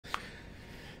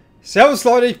Servus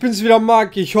Leute, ich bin's wieder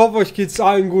Mike. Ich hoffe, euch geht's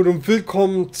allen gut und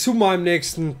willkommen zu meinem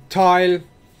nächsten Teil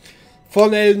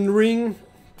von Elden Ring.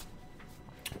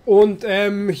 Und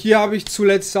hier habe ich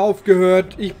zuletzt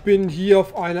aufgehört. Ich bin hier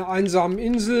auf einer einsamen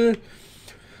Insel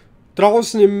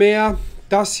draußen im Meer.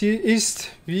 Das hier ist,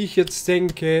 wie ich jetzt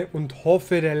denke und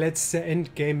hoffe, der letzte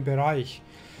Endgame-Bereich.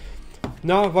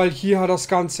 Na, weil hier hat das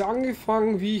Ganze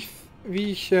angefangen, wie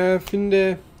ich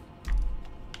finde.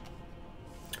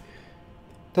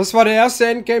 Das war der erste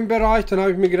Endgame-Bereich. Dann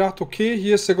habe ich mir gedacht, okay,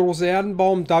 hier ist der große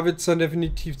Erdenbaum. Da wird es dann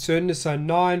definitiv zu Ende sein.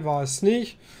 Nein, war es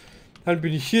nicht. Dann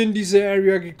bin ich hier in diese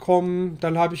Area gekommen.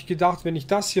 Dann habe ich gedacht, wenn ich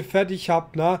das hier fertig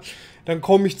habe, dann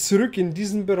komme ich zurück in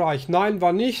diesen Bereich. Nein,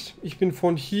 war nicht. Ich bin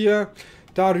von hier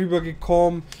darüber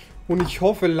gekommen. Und ich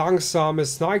hoffe langsam,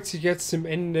 es neigt sich jetzt zum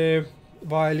Ende,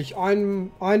 weil ich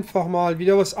einfach mal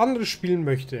wieder was anderes spielen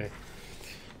möchte.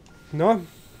 Na?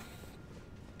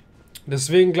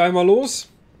 Deswegen gleich mal los.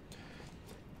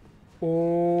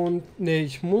 Und ne,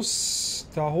 ich muss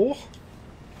da hoch.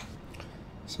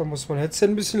 So, muss mein Headset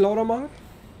ein bisschen lauter machen.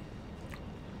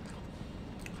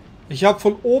 Ich habe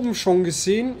von oben schon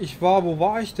gesehen, wo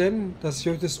war ich denn? Dass ich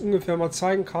euch das ungefähr mal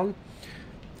zeigen kann.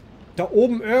 Da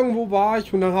oben irgendwo war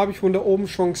ich und dann habe ich von da oben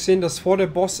schon gesehen, dass vor der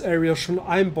Boss-Area schon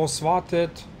ein Boss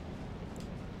wartet.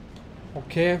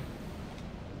 Okay.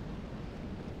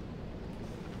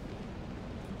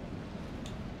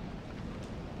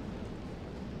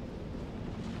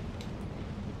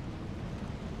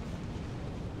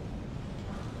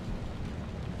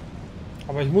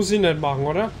 Aber ich muss ihn nicht machen,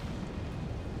 oder?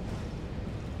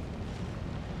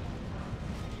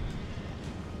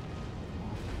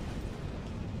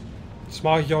 Das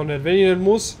mache ich auch nicht, wenn ich nicht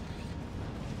muss.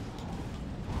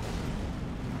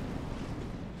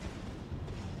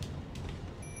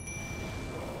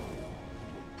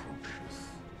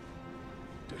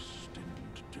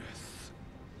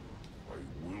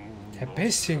 Der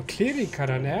Bestien-Kleriker,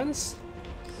 dein Ernst?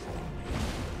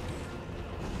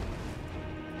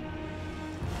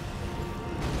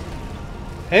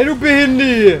 Hey, du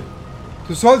Behindi!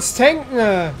 Du sollst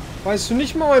tanken! Weißt du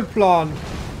nicht mal meinen Plan?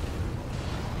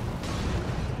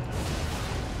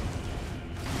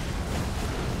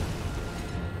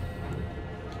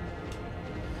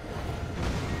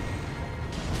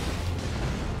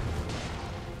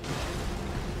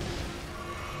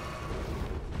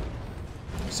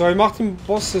 So, ich mach den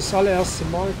Boss das allererste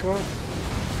Mal gerade.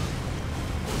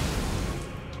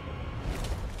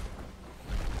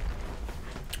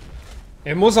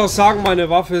 Ich muss auch sagen, meine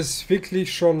Waffe ist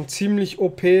wirklich schon ziemlich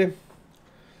OP.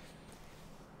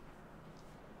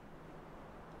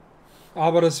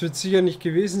 Aber das wird sicher nicht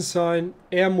gewesen sein.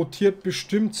 Er mutiert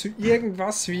bestimmt zu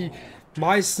irgendwas wie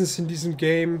meistens in diesem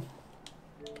Game.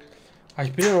 Ah,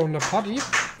 ich bin ja noch in der Party.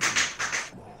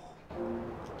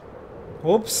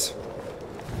 Ups.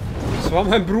 Das war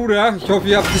mein Bruder. Ich hoffe,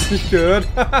 ihr habt es nicht gehört.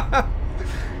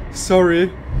 Sorry.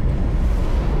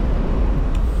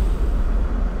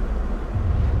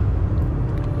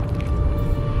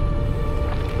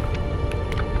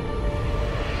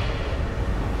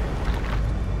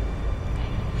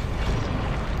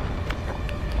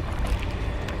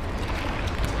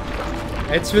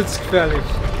 Jetzt wird's gefährlich.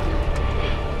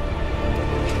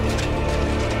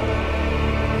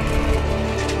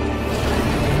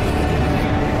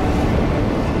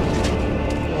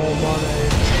 Oh Mann,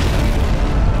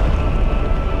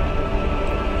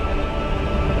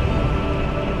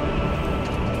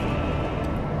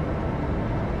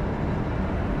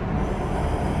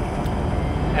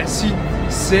 ey. Es sieht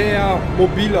sehr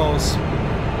mobil aus.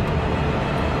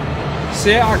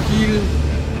 Sehr agil.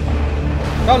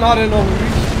 Dann hat er noch ein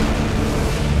richtig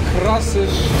krasses.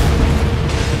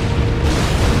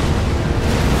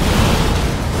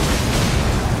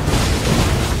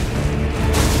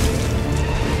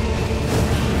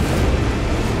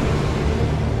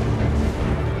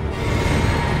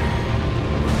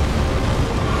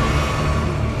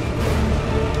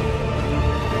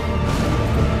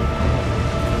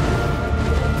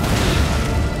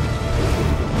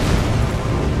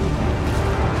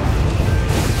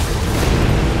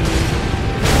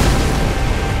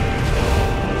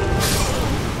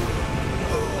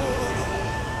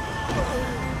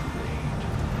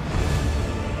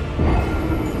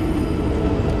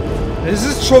 Es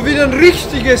ist schon wieder ein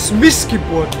richtiges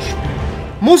Missgeburtenspiel.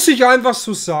 Muss ich einfach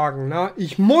so sagen, ne?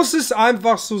 Ich muss es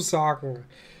einfach so sagen.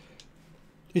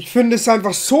 Ich finde es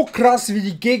einfach so krass, wie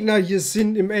die Gegner hier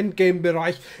sind im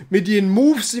Endgame-Bereich. Mit ihren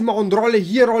Moves immer und Rolle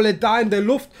hier, Rolle da in der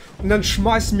Luft. Und dann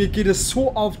schmeißen mir geht es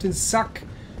so auf den Sack.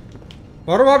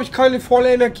 Warum habe ich keine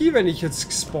volle Energie, wenn ich jetzt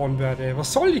gespawnt werde?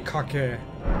 Was soll die Kacke?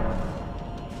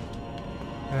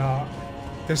 Ja.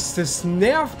 Das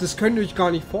nervt, das könnt ihr euch gar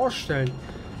nicht vorstellen.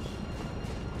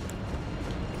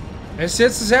 Es ist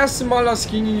jetzt das erste Mal, dass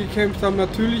ich gegen ihn gekämpft habe.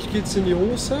 Natürlich geht's in die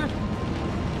Hose.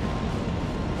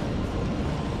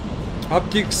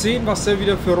 Habt ihr gesehen, was er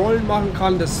wieder für Rollen machen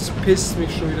kann? Das pisst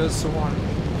mich schon wieder so an.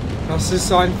 Das ist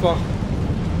einfach...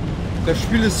 Das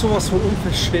Spiel ist sowas von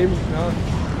unverschämt,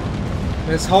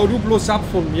 ja. Jetzt hau du bloß ab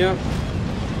von mir.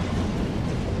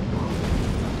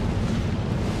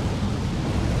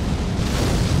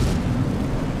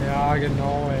 Ja,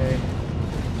 genau, ey.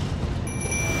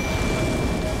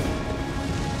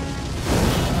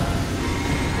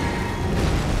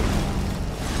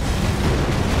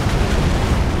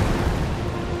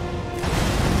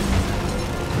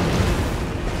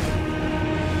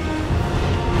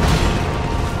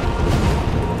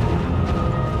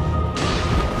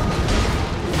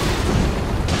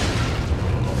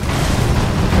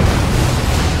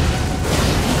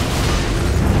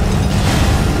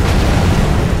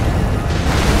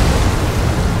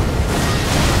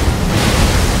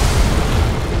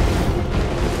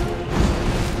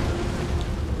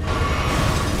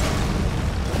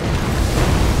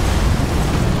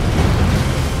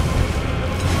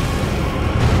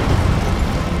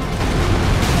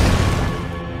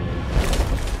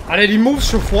 Hat er die Moves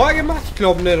schon vorher gemacht? Ich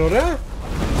glaube nicht, oder?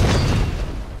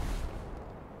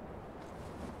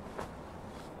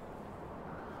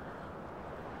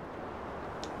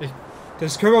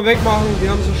 Das können wir wegmachen, wir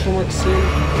haben es schon mal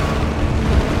gesehen.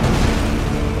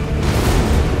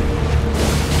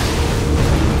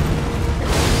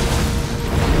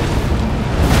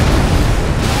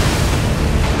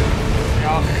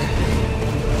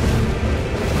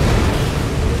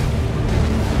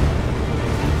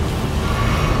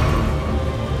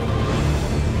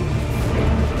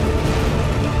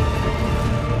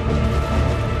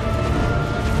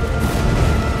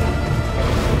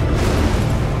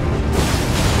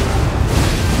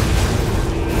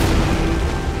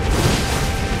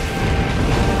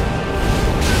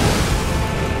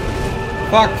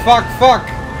 Fuck, fuck, fuck!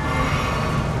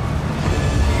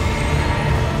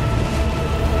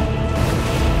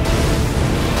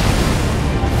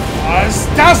 Was ist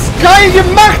das geil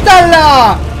gemacht,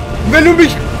 Alter! Wenn du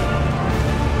mich...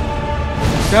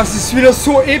 Das ist wieder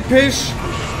so episch!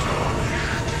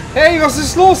 Hey, was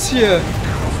ist los hier?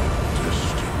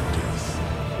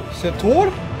 Ist der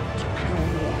tot?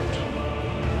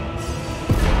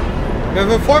 Wer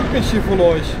verfolgt mich hier von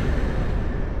euch?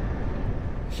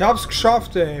 Ich hab's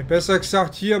geschafft, ey. Besser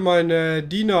gesagt, hier meine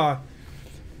Diener.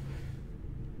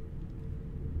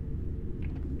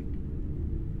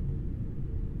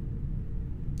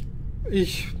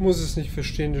 Ich muss es nicht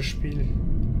verstehen, das Spiel.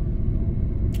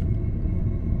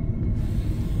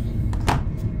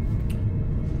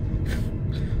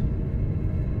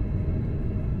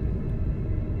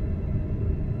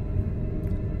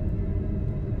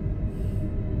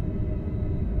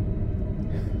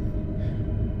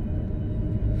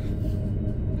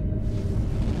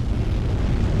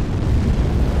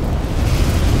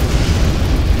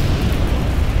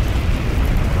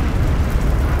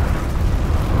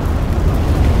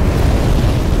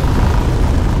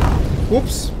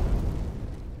 Ups.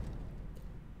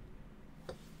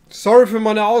 Sorry für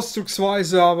meine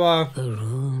Ausdrucksweise, aber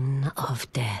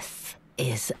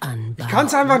ich kann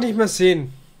es einfach nicht mehr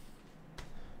sehen.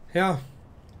 Ja.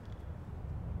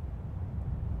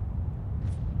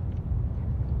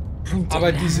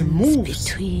 Aber diese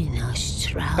Moves.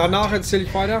 Danach erzähle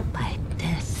ich weiter.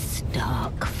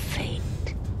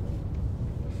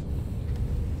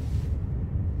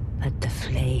 But the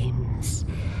flames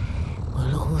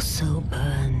will also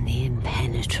burn the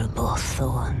impenetrable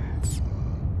thorns.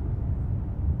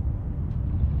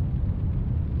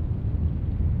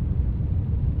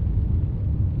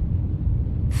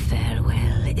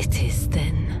 Farewell it is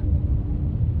then.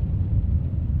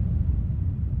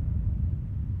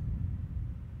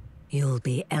 You'll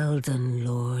be Elden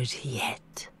Lord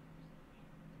yet.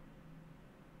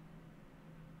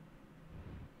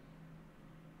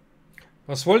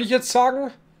 Was wollte ich jetzt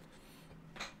sagen?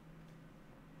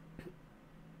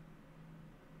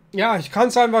 Ja, ich kann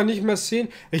es einfach nicht mehr sehen.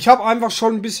 Ich habe einfach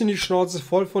schon ein bisschen die Schnauze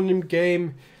voll von dem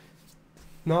Game.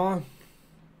 Na,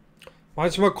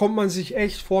 manchmal kommt man sich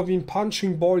echt vor wie ein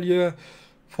Punching Ball hier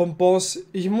vom Boss.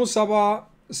 Ich muss aber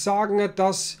sagen,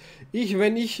 dass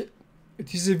wenn ich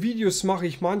diese Videos mache,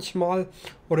 ich manchmal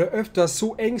oder öfter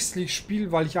so ängstlich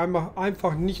spiele, weil ich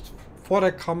einfach nicht vor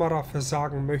der Kamera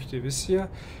versagen möchte, wisst ihr?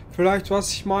 Vielleicht,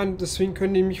 was ich meine, deswegen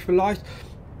könnt ihr mich vielleicht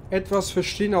etwas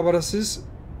verstehen, aber das ist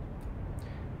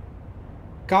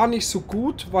gar nicht so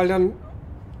gut, weil dann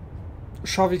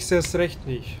schaffe ich es erst recht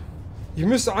nicht. Ich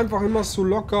müsste einfach immer so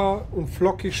locker und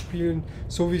flockig spielen,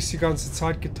 so wie ich es die ganze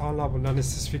Zeit getan habe, und dann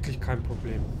ist es wirklich kein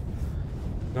Problem.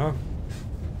 Ja.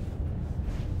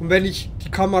 Und wenn ich die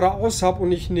Kamera aus habe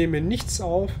und ich nehme nichts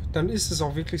auf, dann ist es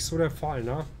auch wirklich so der Fall,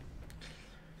 ne?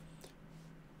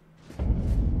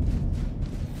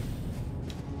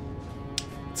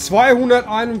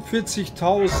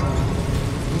 $241.000.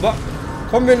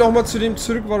 Kommen wir nochmal zu dem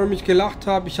zurück, warum ich gelacht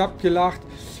habe. Ich habe gelacht,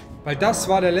 weil das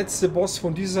war der letzte Boss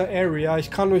von dieser Area.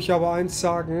 Ich kann euch aber eins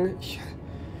sagen, ich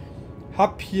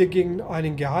habe hier gegen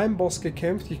einen Geheimboss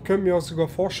gekämpft. Ich könnte mir auch sogar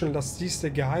vorstellen, dass dies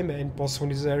der geheime Endboss von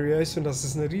dieser Area ist. Und das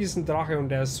ist ein Riesendrache und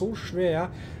der ist so schwer.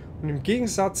 Und im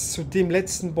Gegensatz zu dem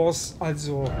letzten Boss,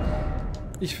 also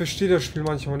ich verstehe das Spiel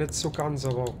manchmal nicht so ganz,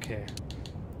 aber okay.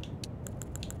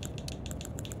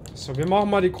 So, wir machen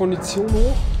mal die Kondition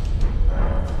hoch.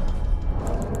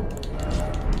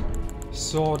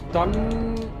 So,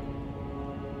 dann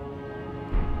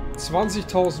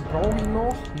 20.000 brauche ich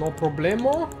noch. No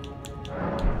problemo.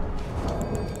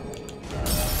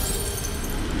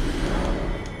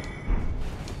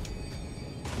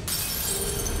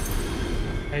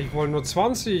 Hey, ich wollte nur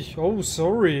 20. Oh,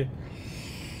 sorry.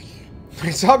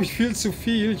 Jetzt habe ich viel zu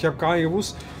viel. Ich habe gar nicht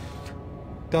gewusst,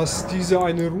 dass diese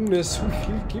eine Rune so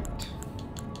viel gibt.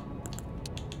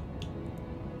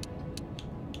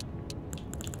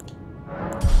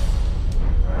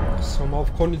 So, mal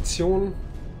auf Kondition.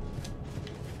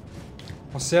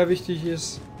 Was sehr wichtig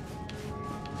ist.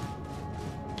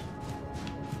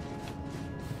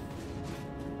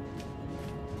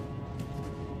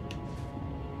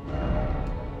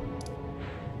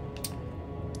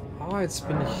 Ah, jetzt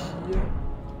bin ich hier.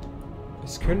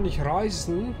 Jetzt könnte ich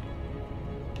reisen.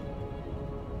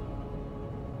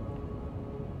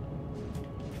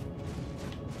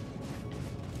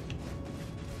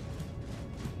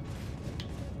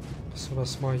 So,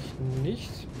 das mache ich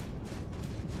nicht.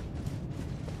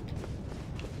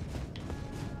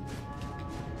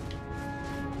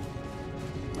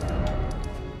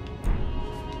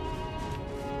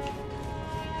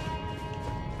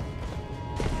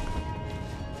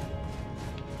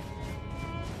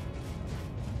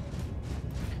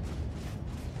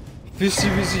 Wisst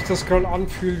ihr, wie sich das gerade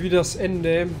anfühlt, wie das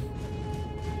Ende?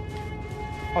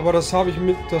 Aber das habe ich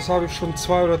schon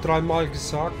 2 oder 3 Mal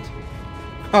gesagt.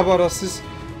 Aber das ist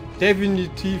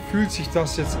definitiv, fühlt sich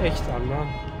das jetzt echt an, ne?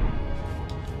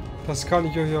 Das kann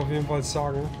ich euch auf jeden Fall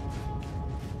sagen.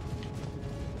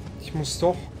 Ich muss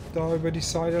doch da über die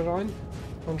Seite rein,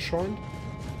 anscheinend.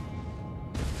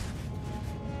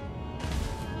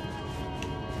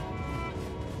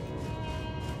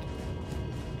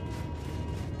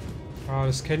 Ah,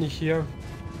 das kenne ich hier.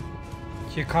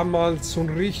 Hier kann man so ein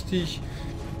richtig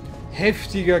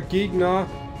heftiger Gegner.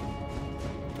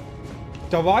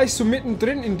 Da war ich so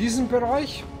mittendrin in diesem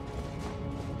Bereich.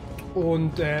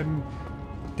 Und der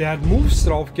hat Moves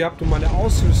drauf gehabt und meine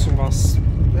Ausrüstung war...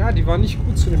 Ja, die war nicht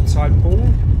gut zu dem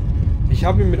Zeitpunkt. Ich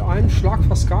habe ihm mit einem Schlag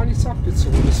fast gar nichts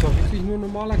abgezogen. Das war wirklich nur ein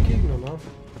normaler Gegner, ne?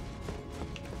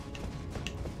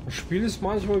 Das Spiel ist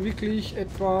manchmal wirklich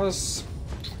etwas...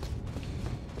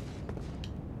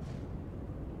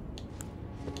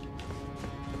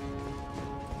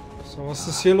 So, was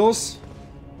ist hier los?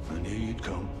 I knew you'd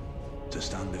come to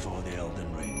stand before the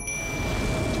Elden Ring,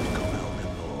 to become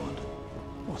Elden Lord.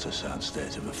 What a sad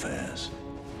state of affairs.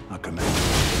 I commend you,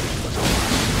 but alas,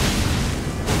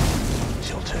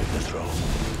 she'll take the throne.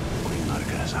 Queen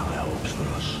Margaret has high hopes for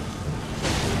us.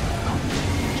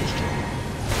 Continue to struggle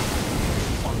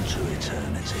unto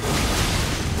eternity.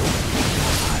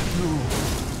 I know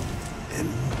in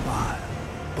my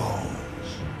bones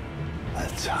a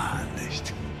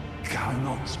tarnished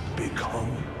cannot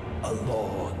become a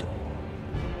lord.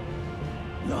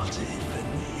 Not even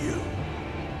you.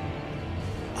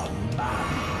 A man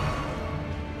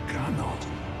cannot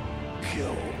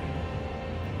kill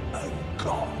a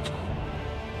god.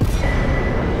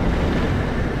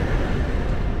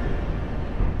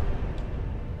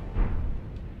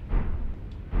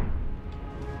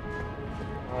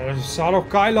 Das sah doch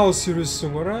geil aus, die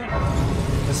Rüstung, oder?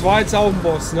 Das war jetzt auch ein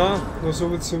Boss, ne? Nur so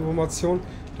viel zur Information.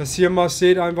 Dass ihr mal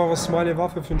seht, einfach was meine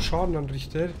Waffe für einen Schaden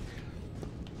anrichtet.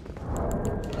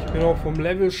 Ich bin auch vom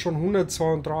Level schon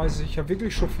 132. Ich habe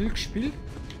wirklich schon viel gespielt.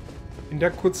 In der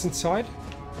kurzen Zeit.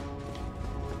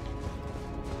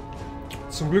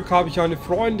 Zum Glück habe ich eine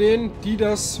Freundin, die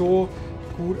das so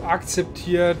gut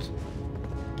akzeptiert.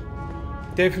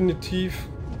 Definitiv.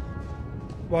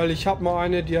 Weil ich habe mal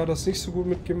eine, die hat das nicht so gut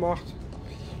mitgemacht.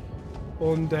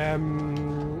 Und ja,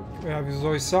 wie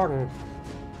soll ich sagen?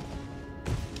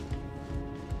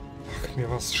 Ach, mir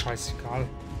war es scheißegal.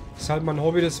 Das ist halt mein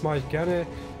Hobby, das mache ich gerne.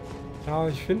 Ja,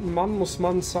 ich finde, ein Mann muss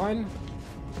Mann sein.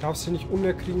 Darf sie nicht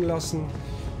unterkriegen lassen.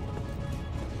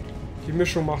 Die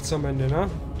Mischung macht's am Ende, ne?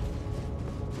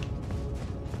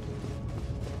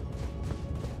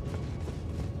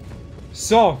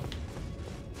 So.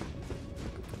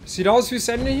 Sieht aus wie das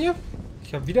Ende hier.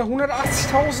 Ich habe wieder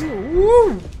 180.000.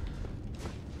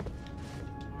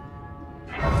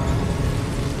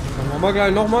 Dann machen wir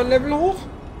gleich nochmal ein Level hoch.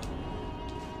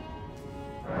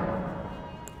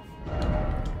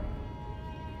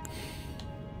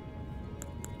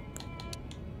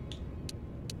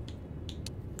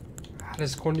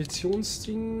 Das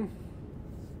Konditionsding.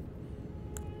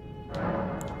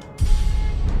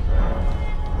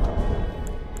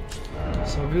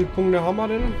 So, wie viele Punkte haben wir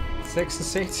denn?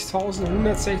 66.000,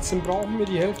 116 brauchen wir,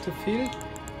 die Hälfte fehlt.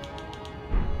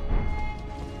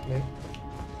 Nee.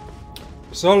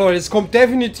 So Leute, jetzt kommt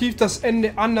definitiv das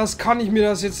Ende. Anders kann ich mir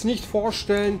das jetzt nicht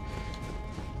vorstellen.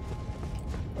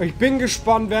 Ich bin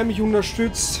gespannt, wer mich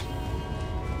unterstützt.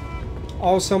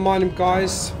 Außer meinem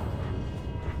Geist.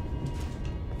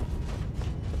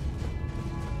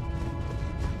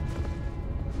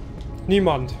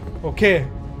 Niemand. Okay.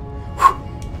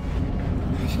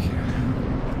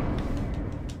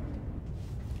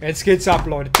 Jetzt geht's ab,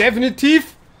 Leute.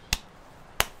 Definitiv.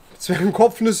 Jetzt werden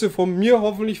Kopfnüsse von mir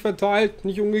hoffentlich verteilt,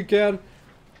 nicht umgekehrt.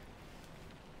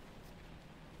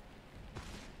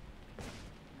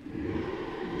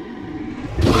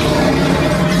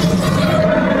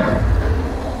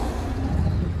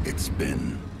 It's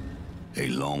been a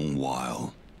long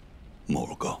while,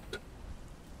 Morgoth.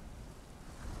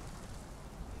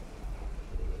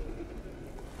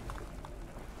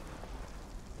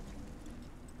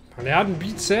 Er hat einen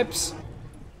Bizeps.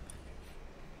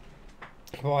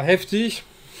 Boah, heftig.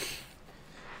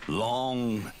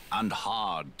 Long and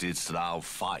hard didst thou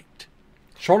fight.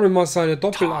 Schau dir mal seine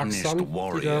Doppelachse an,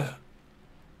 wie der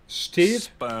steht.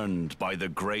 Spurned by the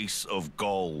grace of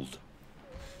gold.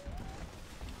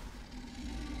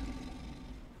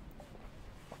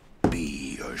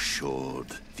 Be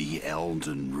assured, the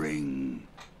Elden Ring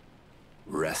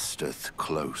resteth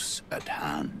close at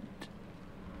hand.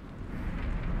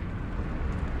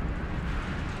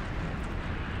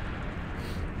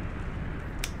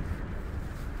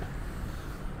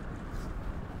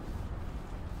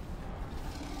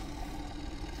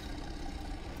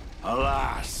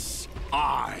 Alas,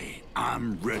 I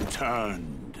am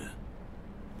returned.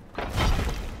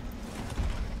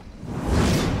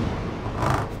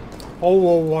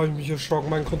 Oh, hab ich mich erschrocken,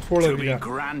 mein Controller wieder.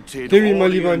 Gib ihn mal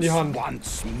lieber in die Hand.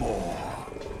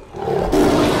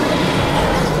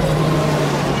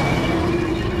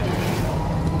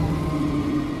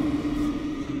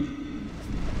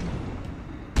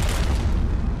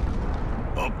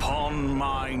 Upon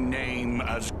my name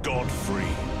as Godfrey.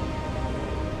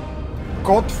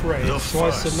 Godfrey, so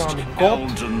heißt der Name.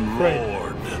 Godfrey.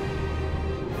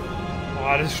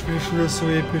 Ah, das Spiel ist schon wieder so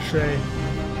episch, ey.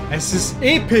 Es ist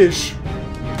episch!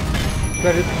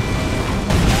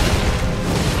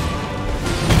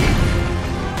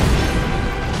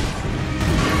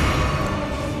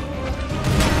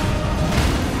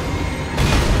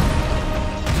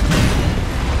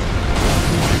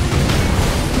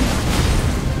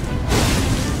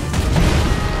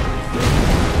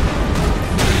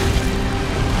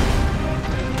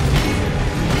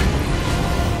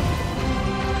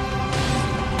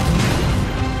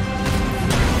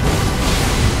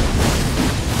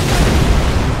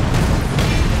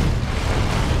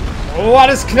 Oh,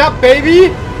 alles knapp, Baby!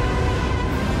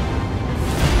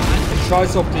 Ich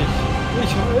scheiß auf dich.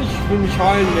 Ich will mich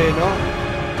heilen, nee, ne?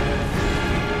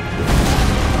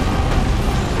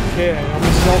 Okay, da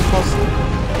muss ich aufpassen.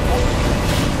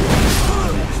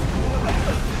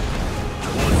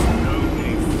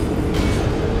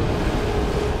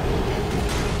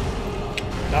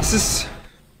 Das ist...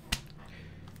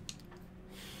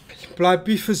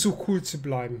 Ich versuche cool zu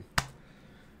bleiben.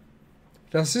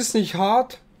 Das ist nicht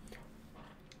hart.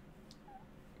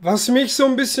 Was mich so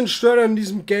ein bisschen stört an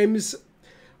diesem Game ist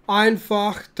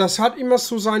einfach, das hat immer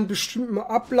so seinen bestimmten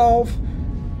Ablauf.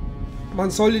 Man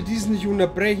sollte diesen nicht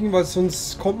unterbrechen, weil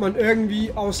sonst kommt man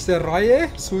irgendwie aus der Reihe.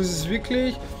 So ist es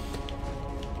wirklich.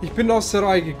 Ich bin aus der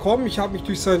Reihe gekommen, ich habe mich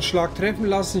durch seinen Schlag treffen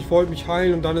lassen, ich wollte mich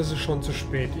heilen und dann ist es schon zu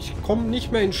spät. Ich komme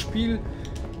nicht mehr ins Spiel.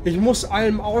 Ich muss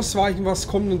allem ausweichen, was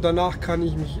kommt und danach kann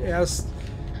ich mich erst...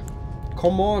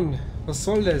 Come on, was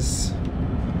soll das?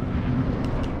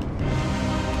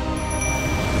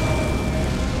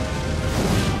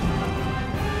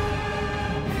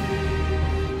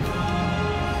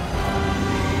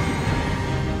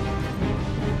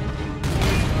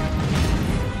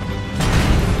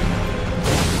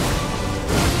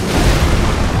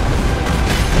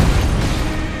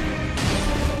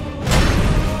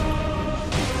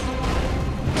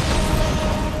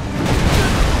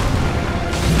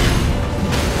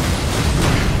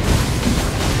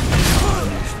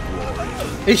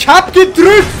 Ich hab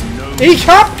gedrückt! Ich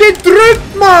hab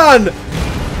gedrückt, Mann!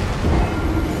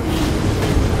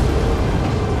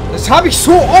 Das habe ich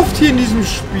so oft hier in diesem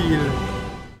Spiel.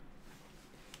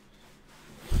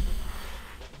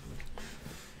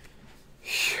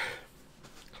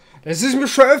 Es ist mir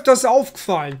schon öfters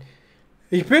aufgefallen.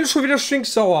 Ich bin schon wieder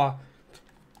stinksauer.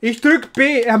 Ich drück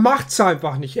B, er macht's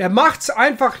einfach nicht. Er macht's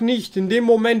einfach nicht in dem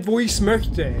Moment, wo ich's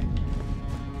möchte.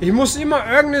 Ich muss immer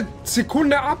irgendeine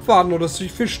Sekunde abwarten oder so.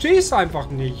 Ich verstehe es einfach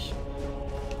nicht.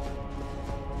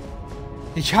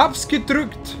 Ich hab's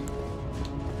gedrückt.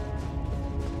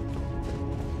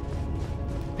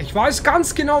 Ich weiß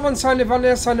ganz genau, wann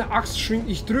er seine Axt schwingt.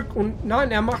 Ich drück und nein,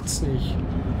 er macht's nicht.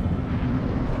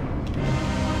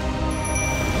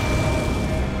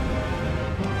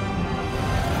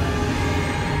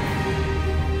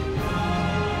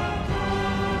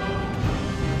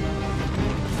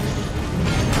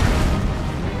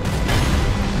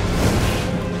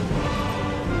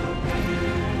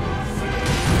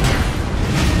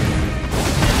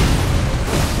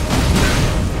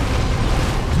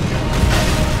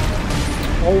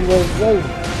 Wow.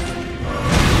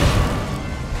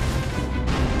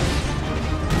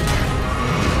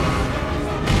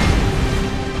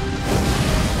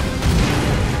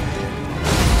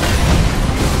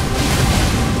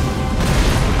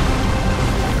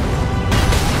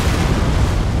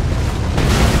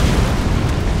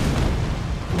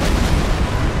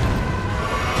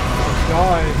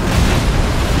 Geil.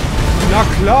 Na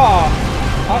klar.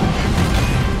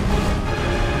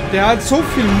 Der hat so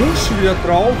viel Musch wieder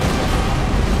drauf.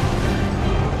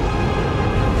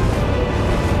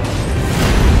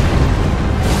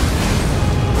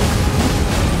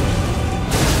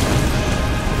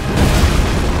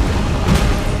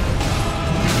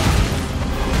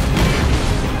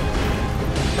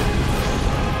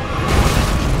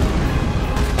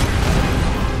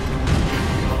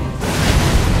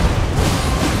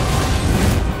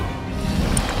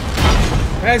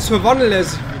 Jetzt verwandelt er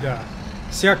sich wieder.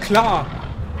 Ist ja klar.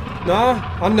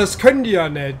 Na, anders können die ja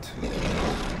nicht.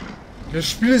 Das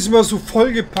Spiel ist immer so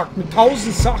vollgepackt mit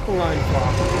 1000 Sachen einfach.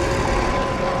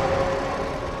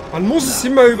 Man muss es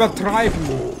immer übertreiben.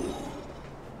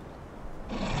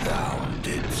 Thou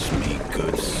didst me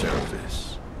good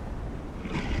service,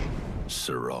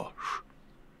 Servus.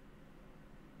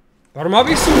 Warum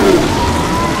habe ich so...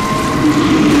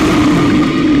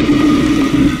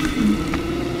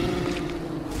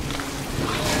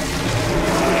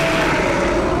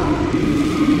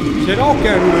 Ich hätte auch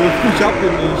gerne Müll. Ich hab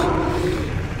ihn nicht.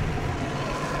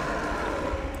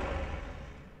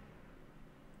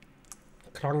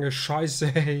 Kranke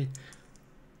Scheiße, ey.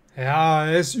 Ja,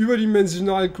 er ist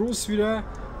überdimensional groß wieder.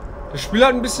 Das Spiel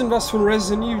hat ein bisschen was von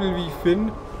Resident Evil, wie ich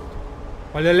finde.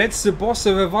 Weil der letzte Boss,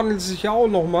 der verwandelt sich ja auch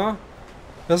nochmal.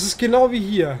 Das ist genau wie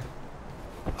hier.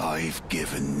 I've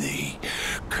given thee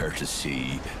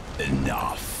courtesy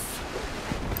enough.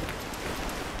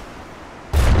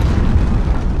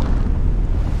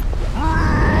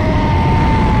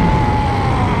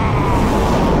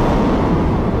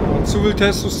 Zu viel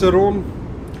Testosteron.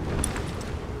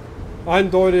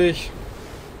 Eindeutig.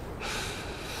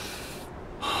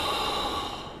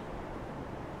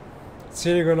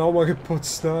 Zähne können auch mal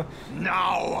geputzt, ne?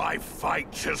 Now I fight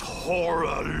as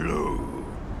Horaloo.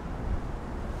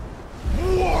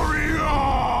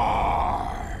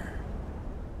 Warrior!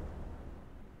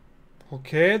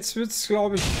 Okay, jetzt wird's,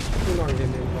 glaube ich, unangenehm.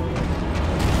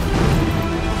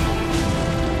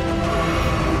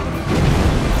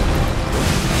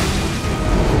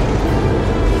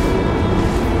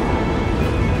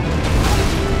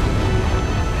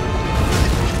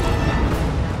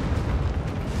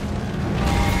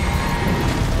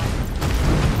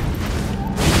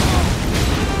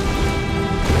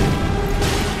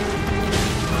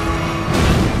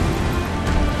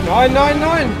 Nein, nein,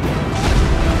 nein!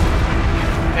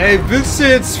 Ey, willst du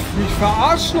jetzt mich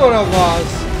verarschen oder was?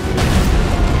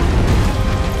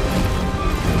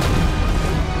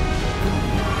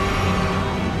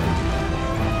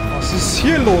 Was ist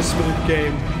hier los mit dem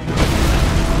Game?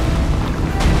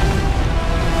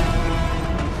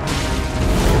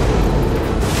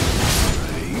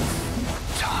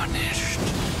 Tarnished.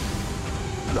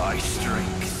 Thy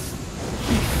strength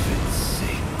befits a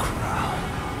crown.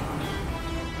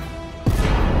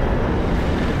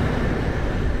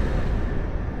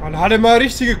 Man hat mal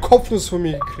richtige Kopfnuss von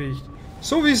mir gekriegt.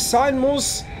 So wie es sein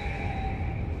muss.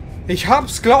 Ich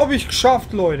hab's, glaube ich,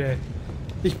 geschafft, Leute.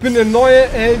 Ich bin der neue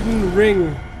Elden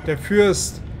Ring. Der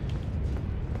Fürst.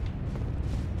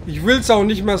 Ich will's auch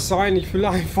nicht mehr sein. Ich will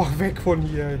einfach weg von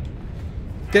hier.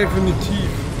 Definitiv.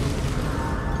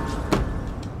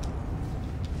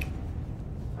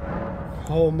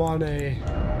 Oh Mann, ey.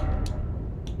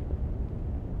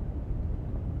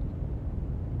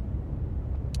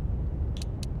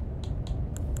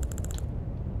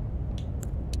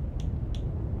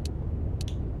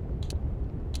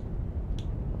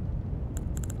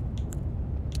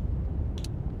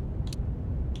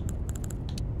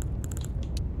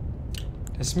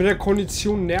 Das mit der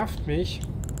Kondition nervt mich.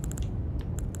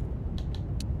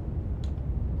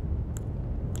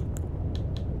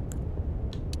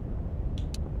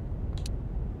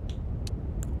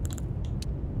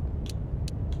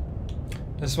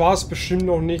 Das war es bestimmt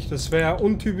noch nicht. Das wäre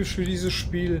untypisch für dieses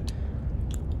Spiel.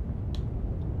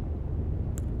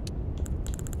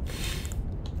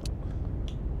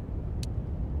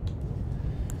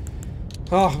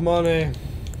 Ach Mann, ey.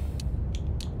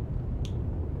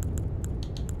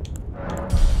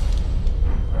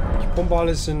 Ich pumpe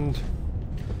alles in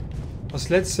das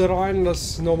letzte rein.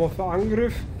 Das nochmal für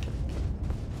Angriff.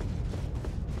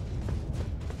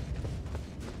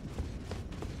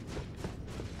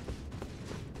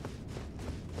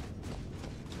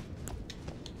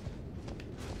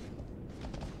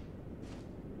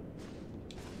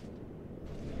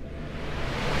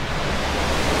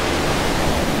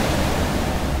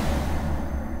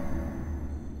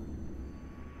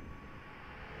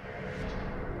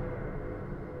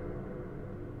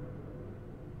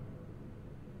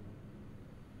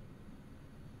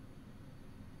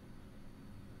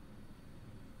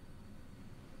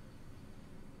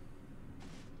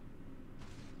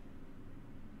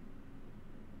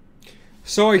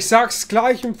 So, ich sag's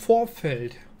gleich im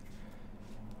Vorfeld.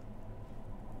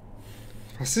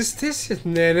 Was ist das jetzt?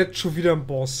 Nee, nicht schon wieder ein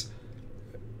Boss.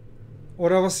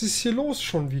 Oder was ist hier los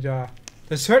schon wieder?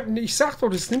 Das hört, ich sag doch,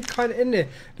 das nimmt kein Ende.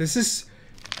 Das ist,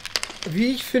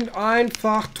 wie ich finde,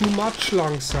 einfach too much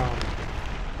langsam.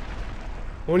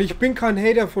 Und ich bin kein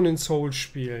Hater von den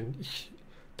Souls-Spielen.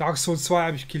 Dark Souls 2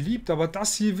 habe ich geliebt, aber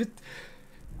das hier wird...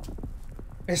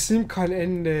 Es nimmt kein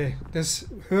Ende. Das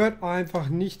hört einfach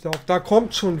nicht auf. Da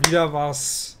kommt schon wieder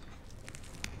was.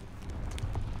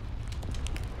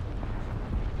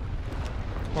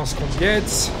 Was kommt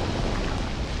jetzt?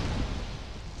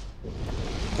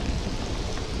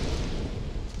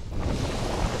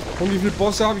 Und wie viele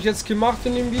Bosse habe ich jetzt gemacht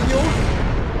in dem Video?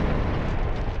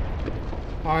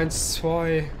 1,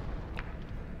 2,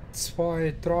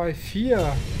 3,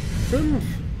 4, 5.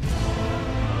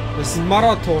 Das ist ein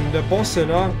Marathon, der Bosse,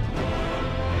 ne?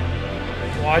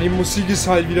 Boah, die Musik ist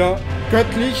halt wieder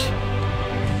göttlich.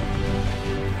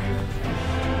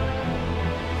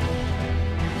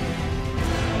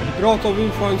 Die braucht auf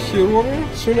jeden Fall einen Chirurgen,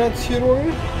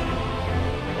 Schönheitschirurgen.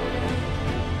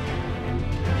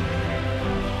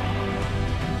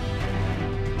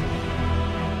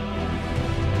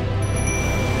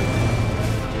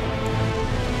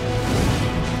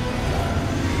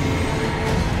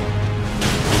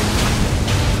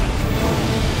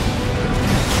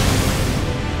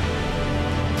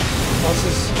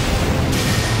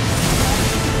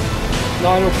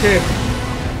 Nein, okay.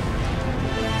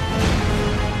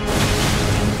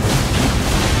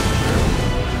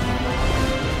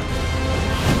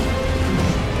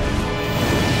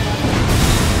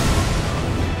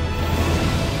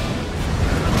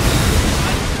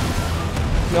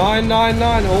 Nein, nein,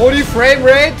 nein. Oh, die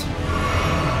Framerate.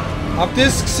 Habt ihr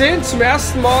es gesehen zum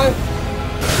ersten Mal?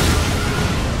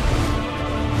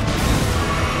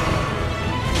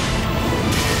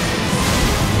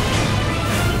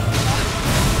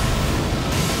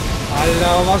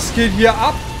 Alter, was geht hier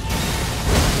ab?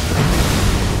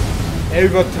 Er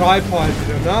übertreibt halt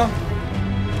wieder, ne?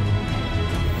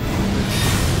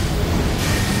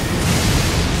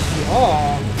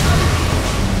 Ja.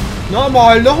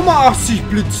 Nochmal 80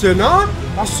 Blitze, ne?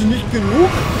 Hast du nicht genug?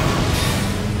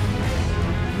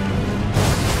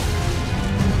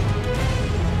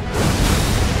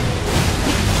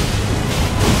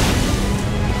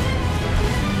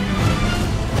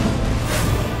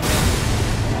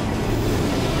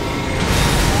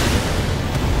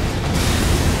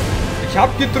 Ich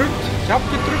hab gedrückt.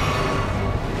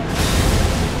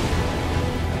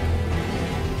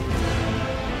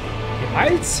 Die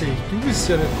heilt sich. Du bist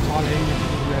ja total hängen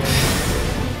geblieben, ey.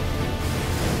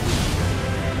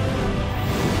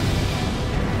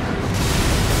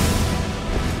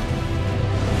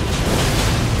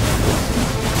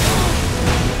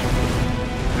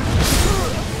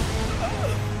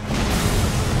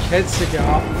 Ich hätte sie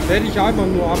gehabt. Hätte ich einfach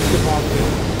nur abgewartet.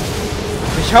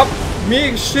 Ich hab...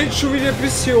 Mir steht schon wieder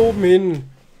bis hier oben hin.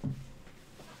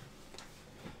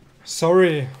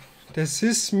 Sorry. Das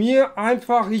ist mir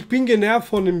einfach... Ich bin genervt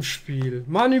von dem Spiel.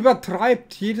 Man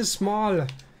übertreibt jedes Mal.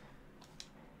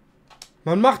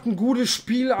 Man macht ein gutes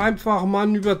Spiel einfach,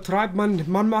 man übertreibt,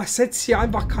 man setzt hier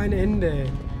einfach kein Ende.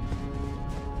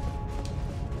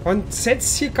 Man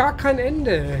setzt hier gar kein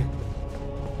Ende.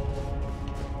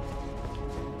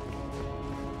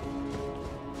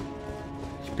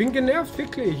 Ich bin genervt,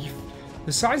 wirklich.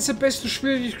 Das ist eines der besten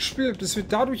Spiele, die ich gespielt habe. Das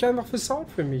wird dadurch einfach versaut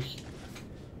für mich.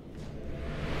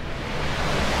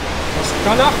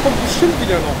 Danach kommt bestimmt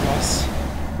wieder noch was.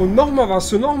 Und nochmal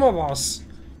was, und nochmal was.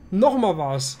 Nochmal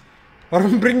was.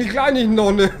 Warum bringen die gleich nicht noch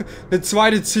eine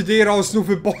zweite CD raus, nur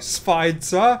für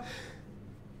Bossfights, ja?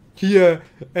 Hier,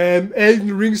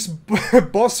 Elden Rings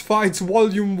Bossfights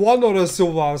Volume 1 oder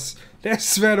sowas.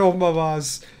 Das wäre doch mal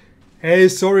was. Hey,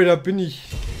 sorry, da bin ich...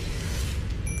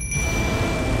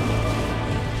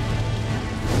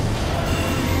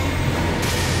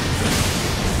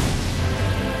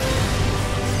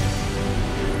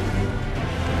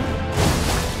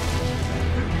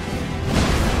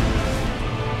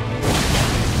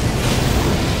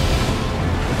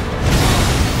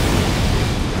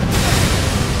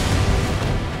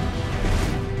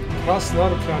 Krass, ne,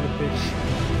 du kleine Bitch.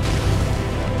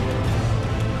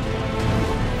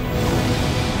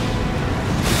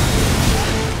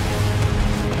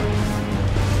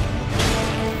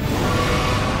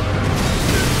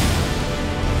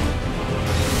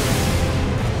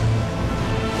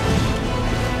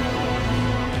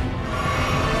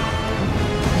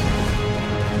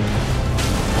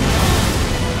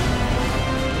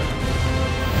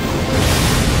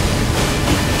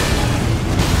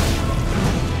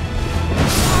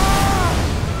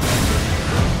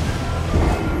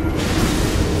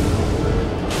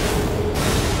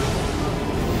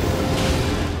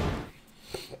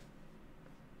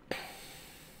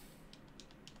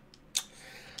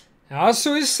 Ja,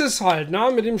 so ist es halt,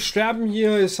 ne? Mit dem Sterben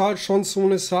hier ist halt schon so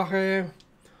eine Sache.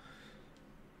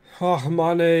 Ach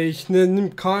Mann, ey, ich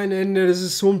nehme kein Ende. Das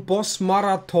ist so ein Boss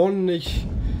Marathon. Ich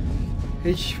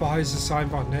weiß es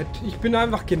einfach nicht. Ich bin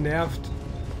einfach genervt.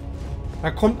 Da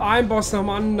kommt ein Boss nach dem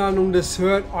anderen und es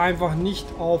hört einfach nicht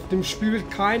auf. Dem Spiel wird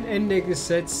kein Ende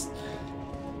gesetzt.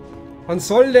 Es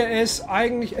sollte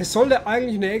eigentlich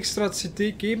eine extra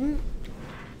CD geben.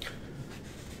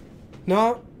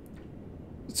 Na,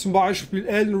 zum Beispiel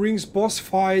Elden Rings Boss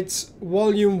Fights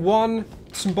Volume 1,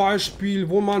 zum Beispiel,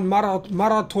 wo man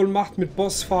Marathon macht mit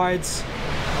Boss Fights.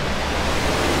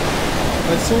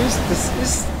 Weil so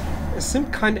ist, es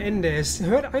nimmt kein Ende, es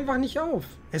hört einfach nicht auf.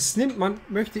 Man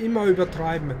möchte immer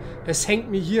übertreiben. Das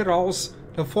hängt mir hier raus,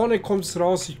 da vorne kommt es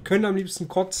raus, ich könnte am liebsten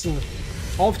kotzen.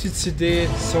 Auf die CD,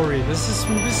 sorry, das ist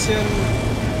ein bisschen...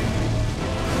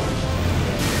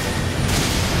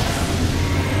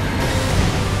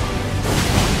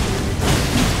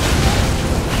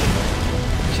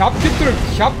 Ich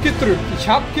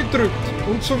hab gedrückt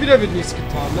und schon wieder wird nichts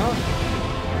getan, ne?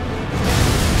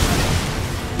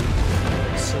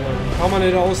 So, kann man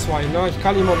nicht ausweichen, ne? Ich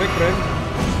kann nicht mal wegrennen.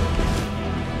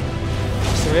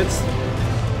 So, jetzt.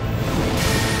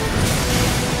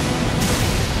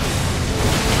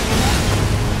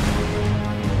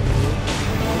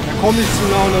 Da kommt nicht zu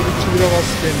nah und da wird schon wieder was.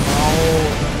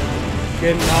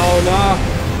 Genau, na.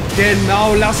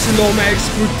 Genau, lass ihn noch mal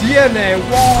explodieren, ey.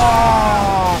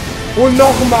 Wow. Und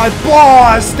nochmal.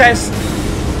 Boah, ist das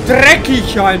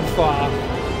dreckig einfach.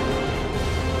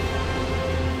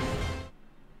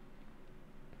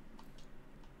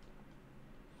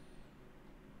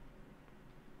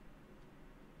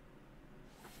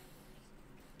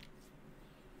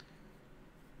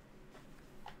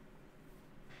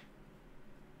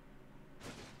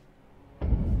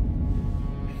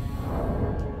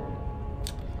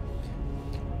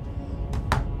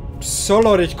 So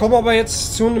Leute, ich komme aber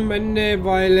jetzt zu einem Ende,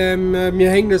 weil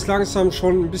mir hängt es langsam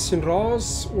schon ein bisschen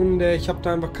raus und ich habe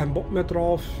da einfach keinen Bock mehr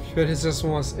drauf. Ich werde jetzt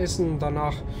erstmal was essen und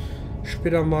danach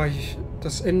später mache ich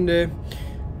das Ende.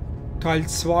 Teil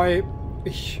 2.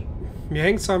 Mir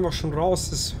hängt es einfach schon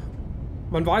raus.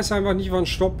 Man weiß einfach nicht, wann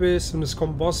Stopp ist und es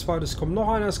kommt Bossfight, es kommt noch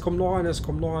einer, es kommt noch einer, es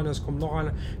kommt noch einer, es kommt noch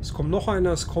einer, es kommt noch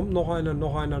einer, es kommt noch einer,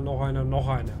 noch einer, noch einer, noch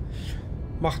einer.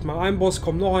 Macht mal einen Boss,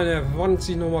 kommt noch einer, er verwandelt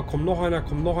sich nochmal, kommt noch einer,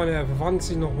 er verwandelt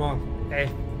sich nochmal. Ey,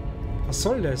 was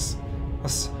soll das?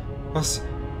 Was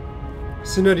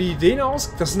sind da die Ideen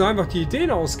aus? Das sind einfach die Ideen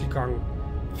ausgegangen.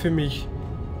 Für mich.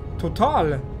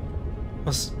 Total.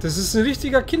 Das ist ein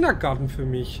richtiger Kindergarten für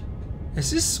mich.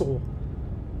 Es ist so.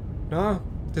 Ja,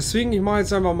 deswegen, ich mache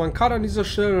jetzt einfach mal einen Cut an dieser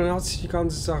Stelle, dann hat sich die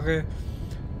ganze Sache.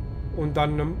 Und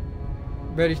dann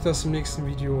werde ich das im nächsten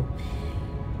Video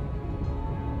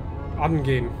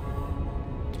angehen.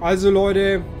 Also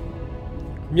Leute,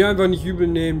 mir einfach nicht übel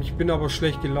nehmen. Ich bin aber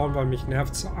schlecht gelaunt, weil mich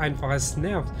nervt es einfach. Es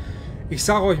nervt. Ich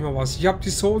sage euch mal was. Ich habe die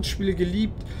Souls-Spiele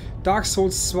geliebt. Dark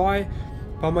Souls 2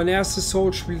 war mein erstes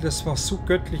Souls-Spiel. Das war so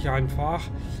göttlich einfach.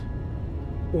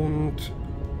 Und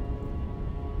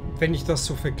wenn ich das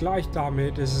so vergleiche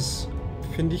damit, ist es,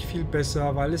 finde ich, viel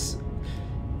besser, weil es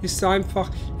ist einfach,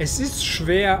 es ist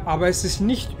schwer, aber es ist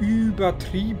nicht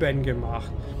übertrieben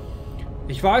gemacht.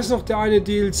 Ich weiß noch, der eine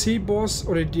DLC-Boss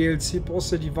oder die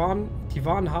DLC-Bosse, die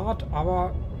waren hart,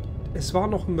 aber es war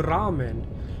noch im Rahmen.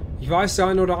 Ich weiß, der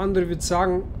eine oder andere wird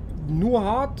sagen, nur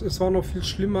hart, es war noch viel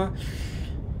schlimmer.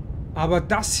 Aber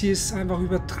das hier ist einfach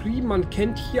übertrieben. Man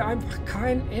kennt hier einfach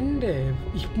kein Ende.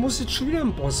 Ich muss jetzt schon wieder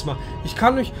einen Boss machen. Ich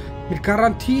kann euch mit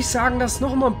Garantie sagen, dass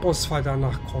nochmal ein Bossfight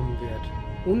danach kommen wird.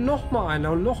 Und nochmal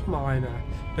einer und nochmal einer.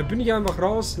 Da bin ich einfach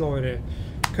raus, Leute.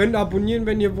 Könnt abonnieren,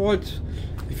 wenn ihr wollt.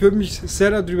 Ich würde mich sehr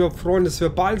darüber freuen. Das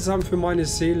wäre balsam für meine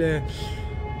Seele.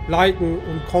 Liken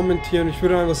und kommentieren. Ich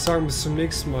würde einfach sagen, bis zum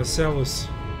nächsten Mal. Servus.